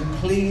witnesses, can you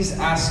please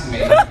ask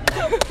me,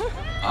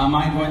 am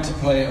I going to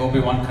play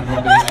Obi-Wan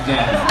Kenobi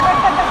again?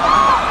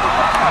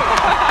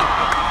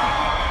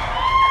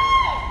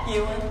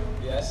 Ewan?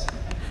 Yes?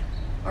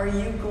 Are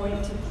you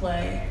going to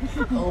play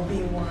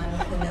Obi-Wan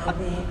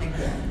Kenobi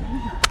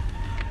again?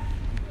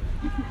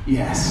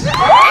 Yes.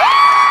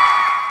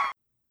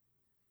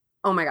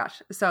 Oh my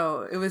gosh.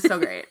 So it was so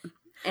great.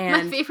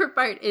 And my favorite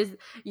part is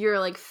your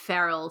like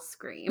feral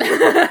scream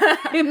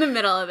in the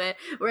middle of it,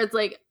 where it's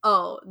like,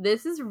 "Oh,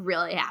 this is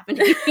really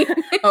happening."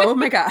 Oh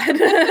my god,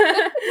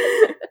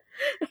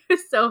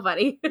 it's so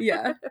funny.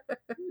 Yeah,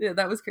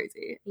 that was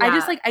crazy. Yeah. I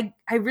just like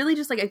I really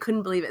just like I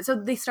couldn't believe it. So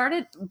they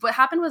started. What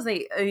happened was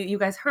you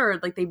guys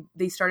heard like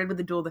they started with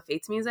the Duel of the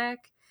Fates music.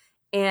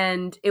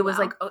 And it was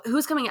like,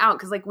 who's coming out?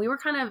 Because like we were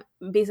kind of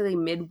basically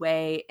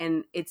midway,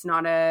 and it's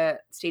not a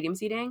stadium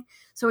seating,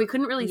 so we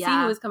couldn't really see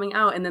who was coming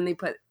out. And then they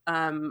put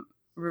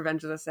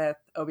Revenge of the Sith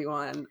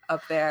Obi-Wan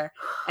up there,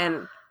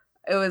 and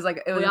it was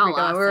like we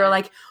were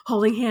like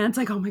holding hands,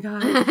 like, oh my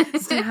god,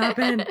 it's gonna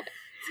happen.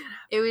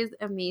 It was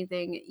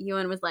amazing.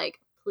 Ewan was like,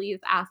 please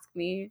ask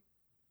me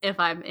if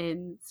I'm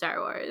in Star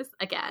Wars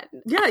again.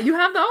 Yeah, you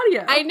have the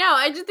audio. I know.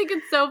 I just think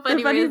it's so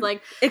funny when he's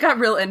like, it got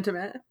real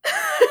intimate.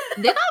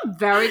 They got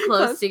very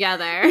close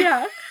together.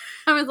 Yeah.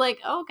 I was like,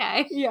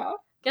 okay. Yeah.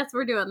 Guess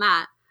we're doing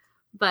that.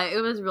 But it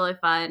was really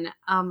fun.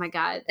 Oh my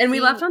god. And we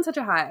left on such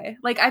a high.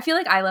 Like, I feel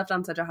like I left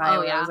on such a high.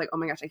 Oh, yeah. I was like, oh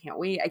my gosh, I can't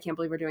wait. I can't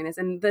believe we're doing this.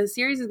 And the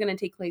series is going to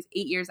take place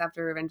 8 years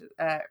after Revenge of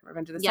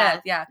the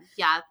Sith. Yeah.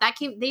 Yeah. That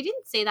came, they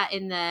didn't say that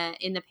in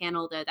the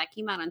panel though. That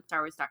came out on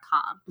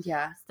StarWars.com.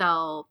 Yeah.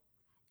 So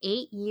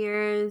 8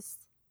 years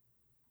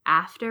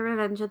after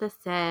Revenge of the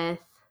Sith.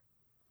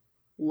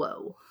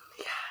 Whoa.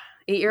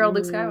 8-year-old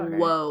Luke Skywalker.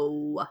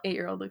 Whoa.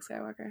 8-year-old Luke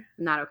Skywalker.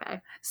 Not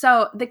okay.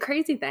 So the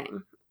crazy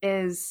thing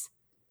is...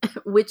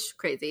 Which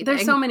crazy thing?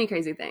 There's so many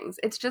crazy things.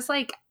 It's just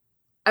like...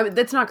 I mean,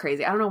 that's not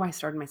crazy. I don't know why I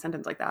started my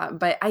sentence like that.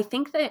 But I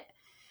think that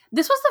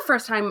this was the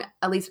first time,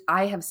 at least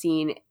I have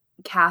seen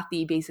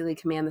Kathy basically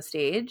command the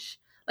stage.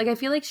 Like, I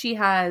feel like she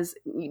has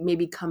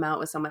maybe come out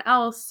with someone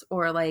else,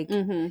 or like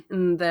in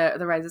the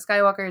Rise of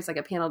Skywalker, it's like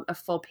a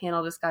full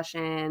panel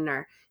discussion,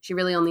 or she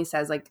really only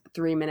says like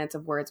 3 minutes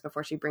of words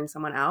before she brings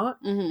someone out.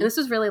 And this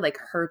was really like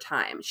her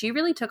time. She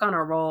really took on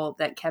a role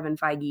that Kevin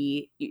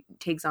Feige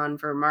takes on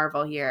for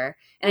Marvel here.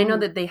 And I know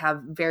that they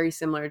have very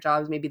similar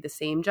jobs, maybe the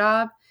same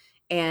job.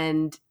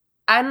 And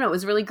I don't know, it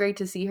was really great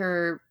to see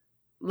her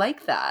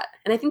like that.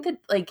 And I think that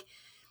like,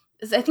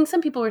 I think some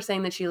people were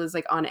saying that she was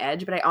like on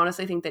edge, but I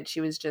honestly think that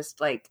she was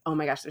just like, oh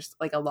my gosh, there's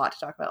like a lot to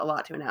talk about, a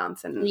lot to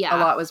announce, and a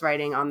lot was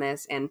riding on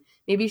this. And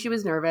maybe she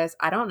was nervous.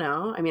 I don't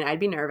know. I mean, I'd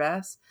be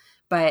nervous,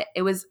 but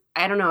it was,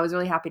 I don't know. I was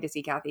really happy to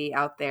see Kathy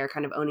out there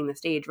kind of owning the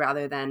stage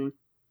rather than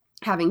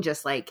having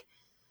just like,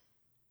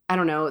 I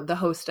don't know, the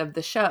host of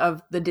the show,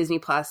 of the Disney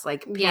Plus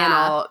like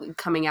panel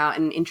coming out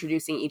and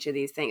introducing each of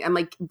these things. I'm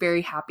like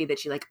very happy that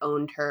she like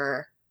owned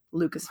her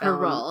Lucasfilm. Her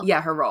role.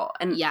 Yeah, her role.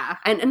 And Yeah.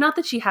 And not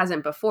that she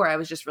hasn't before. I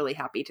was just really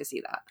happy to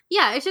see that.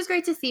 Yeah, it's just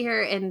great to see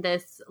her in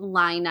this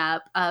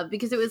lineup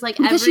because it was like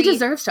Because she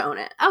deserves to own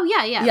it. Oh,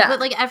 yeah. Yeah. But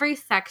like every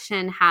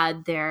section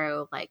had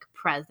their like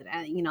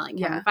president, you know, like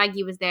Kevin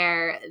Feige was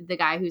there, the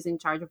guy who's in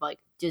charge of like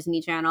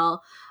Disney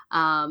Channel,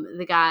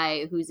 the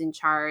guy who's in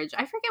charge,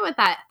 I forget what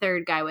that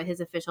third guy, what his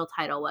official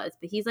title was,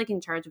 but he's like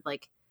in charge of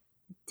like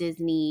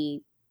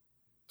Disney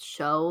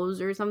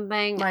shows or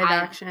something. Live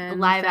action,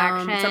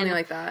 something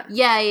like that.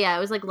 Yeah, it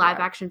was like live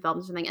action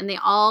films or something, and they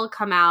all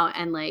come out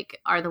and like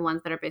are the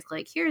ones that are basically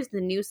like, here's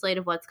the new slate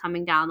of what's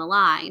coming down the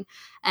line.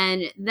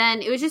 And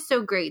then it was just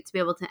so great to be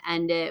able to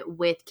end it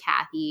with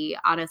Kathy,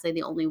 honestly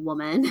the only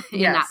woman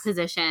in that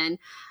position.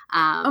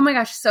 Oh my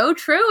gosh, so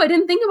true. I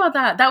didn't think about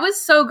that. That was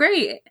so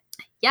great.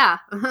 Yeah.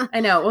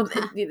 I know. Well,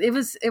 it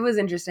was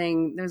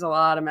interesting. There's a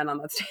lot of men on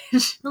that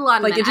stage. A lot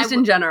of like men. Just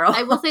in general.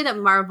 I will say that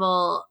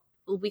Marvel,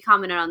 we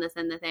commented on this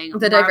in the thing.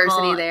 The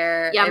diversity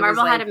there. Yeah,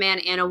 Marvel had a man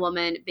and a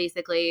woman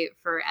basically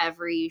for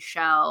every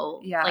show.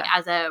 Yeah. Like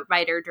as a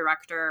writer,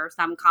 director, or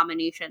some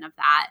combination of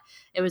that.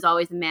 It was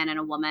always a man and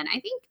a woman. I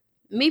think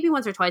maybe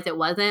once or twice it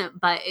wasn't,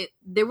 but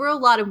there were a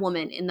lot of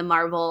women in the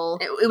Marvel.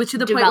 It was to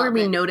the point where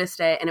we noticed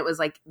it and it was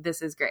like,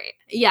 this is great.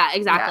 Yeah,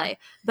 exactly. Yeah.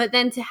 But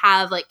then to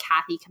have like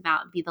Kathy come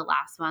out and be the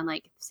last one,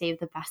 like save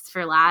the best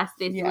for last,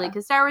 basically,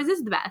 because Star Wars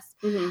is the best.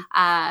 Mm-hmm.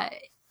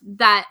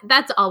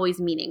 That's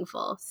always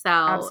meaningful. So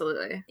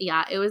absolutely.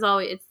 Yeah, it's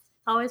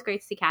always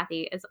great to see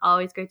Kathy. It's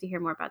always great to hear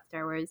more about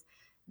Star Wars.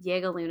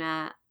 Diego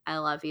Luna, I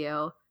love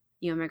you.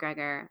 Ewan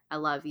McGregor, I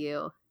love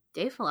you.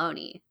 Dave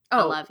Filoni,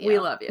 I love you. We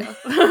love you.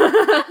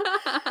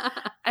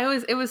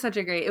 It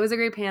was a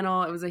great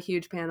panel. It was a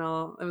huge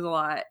panel. It was a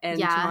lot. And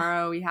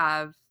tomorrow we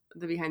have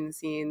the behind the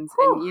scenes.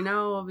 Whew. And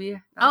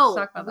we'll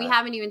talk about we that.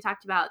 haven't even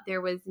talked about,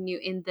 there was new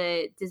in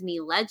the Disney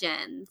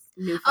Legends.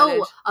 New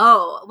footage.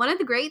 One of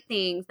the great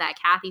things that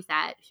Kathy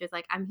said, she was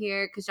like, I'm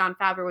here because Jon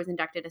Favreau was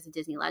inducted as a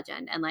Disney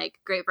legend, and like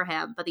great for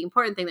him. But the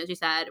important thing that she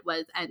said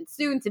was, and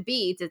soon to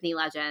be Disney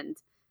legend,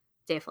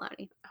 Dave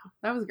Filoni. Oh,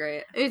 that was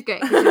great. It was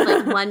great. She was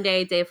like, one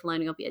day Dave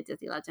Filoni will be a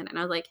Disney legend. And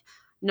I was like,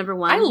 number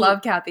one, I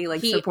love Kathy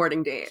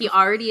supporting Dave. He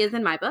already is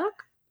in my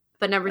book.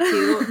 But number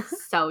two,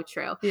 so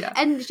true. Yeah.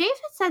 And James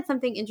had said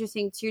something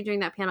interesting too during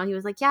that panel. He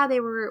was like, yeah,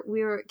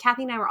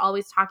 Kathy and I were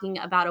always talking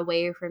about a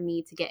way for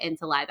me to get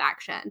into live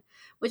action,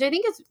 which I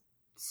think is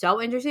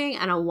so interesting.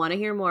 And I want to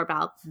hear more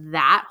about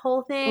that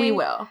whole thing. We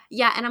will.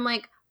 Yeah. And I'm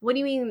like, what do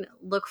you mean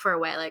look for a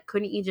way? Like,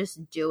 couldn't you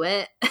just do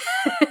it?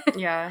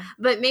 Yeah.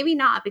 But maybe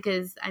not,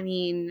 because I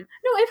mean.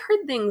 No, I've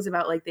heard things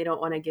about like they don't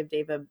want to give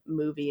Dave a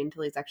movie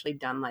until he's actually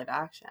done live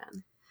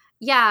action.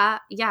 Yeah,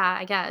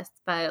 I guess.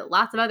 But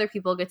lots of other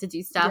people get to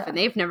do stuff and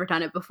they've never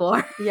done it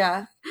before.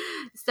 Yeah.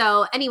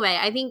 So anyway,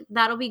 I think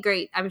that'll be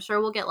great. I'm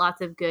sure we'll get lots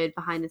of good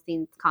behind the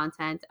scenes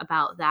content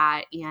about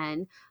that,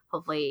 and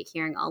hopefully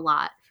hearing a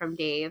lot from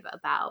Dave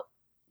about,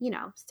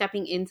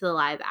 stepping into the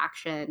live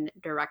action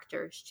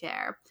director's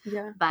chair.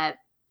 Yeah. But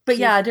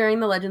yeah, during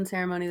the Legend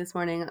ceremony this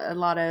morning,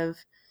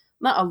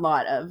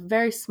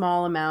 very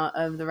small amount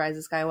of the Rise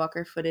of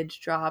Skywalker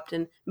footage dropped,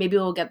 and maybe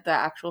we'll get the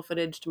actual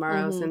footage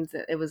tomorrow since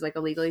it was like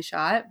illegally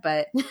shot,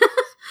 but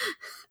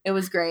it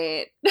was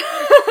great.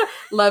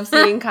 Love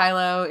seeing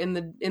Kylo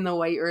in the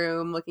White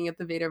Room looking at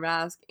the Vader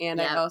mask, and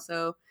I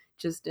also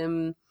just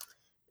am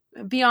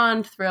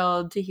beyond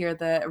thrilled to hear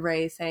the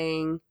Rey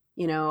saying,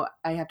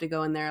 I have to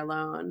go in there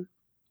alone.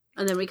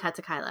 And then we cut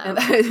to Kylo.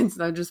 It's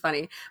just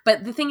funny.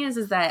 But the thing is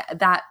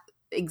that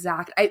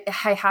exact, I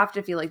have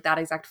to feel like that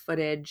exact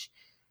footage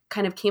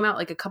kind of came out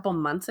like a couple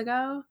months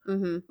ago,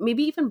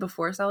 maybe even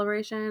before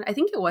Celebration. I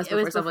think it was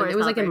before Celebration. It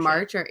was like in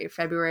March or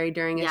February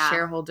during a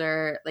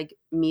shareholder like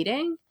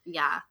meeting.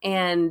 Yeah.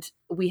 And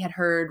we had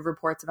heard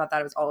reports about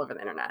that. It was all over the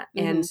internet.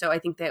 And so I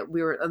think that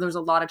there was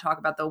a lot of talk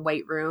about the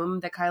White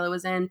Room that Kylo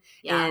was in.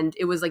 Yeah. And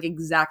it was like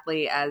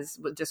exactly as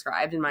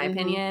described, in my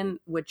opinion,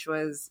 which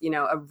was,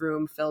 a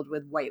room filled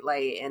with white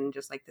light and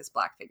just like this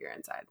black figure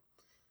inside.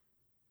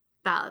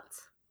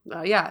 Balance.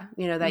 Yeah, that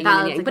yin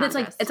and yang. But it's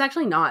like, it's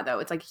actually not, though.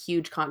 It's like a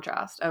huge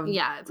contrast of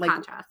it's like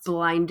contrast.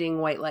 Blinding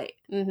white light.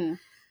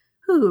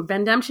 Ooh,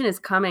 Bendemption is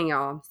coming,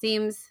 y'all.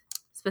 Seems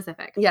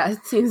specific. Yeah,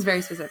 it seems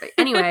very specific.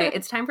 Anyway,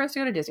 it's time for us to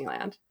go to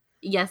Disneyland.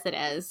 Yes, it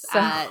is. So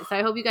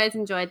I hope you guys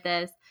enjoyed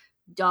this.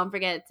 Don't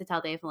forget to tell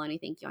Dave Filoni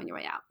thank you on your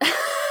way out.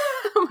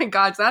 Oh my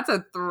gosh, that's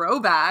a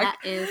throwback.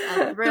 That is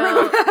a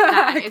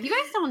throwback. If you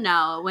guys don't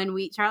know, when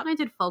Charlotte and I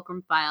did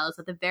Fulcrum Files,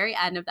 at the very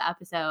end of the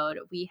episode,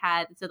 we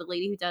had, so the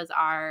lady who does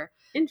our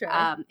intro,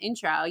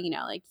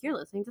 like you're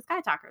listening to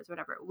Sky Talkers,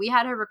 whatever. We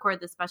had her record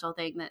this special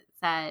thing that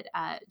said,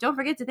 don't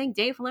forget to thank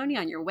Dave Filoni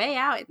on your way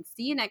out, and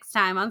see you next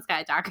time on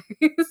Sky Talkers.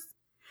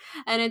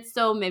 And it's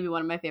still maybe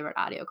one of my favorite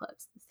audio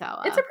clips.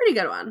 So it's a pretty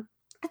good one.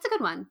 It's a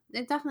good one.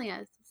 It definitely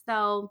is.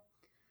 So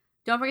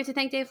don't forget to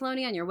thank Dave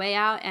Filoni on your way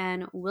out,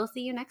 and we'll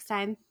see you next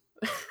time.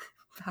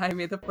 Bye.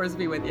 May the force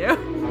be with you.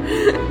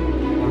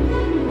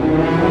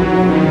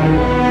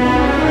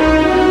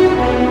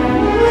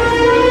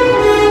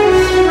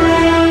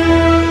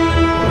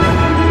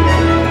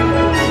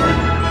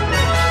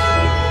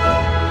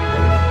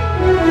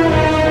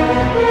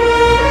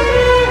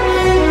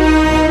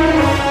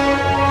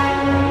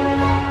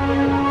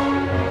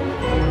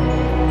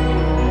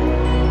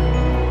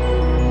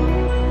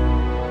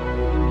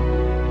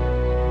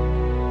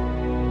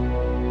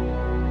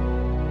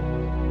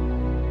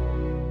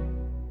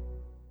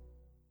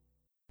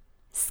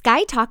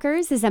 Sky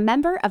Talkers is a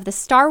member of the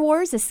Star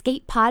Wars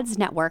Escape Pods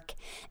Network.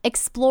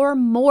 Explore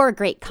more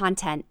great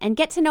content and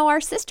get to know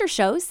our sister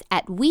shows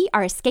at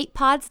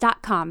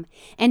weareescapepods.com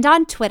and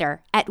on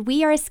Twitter at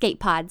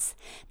weareescapepods.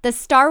 The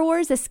Star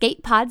Wars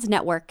Escape Pods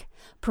Network,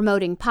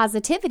 promoting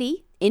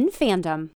positivity in fandom.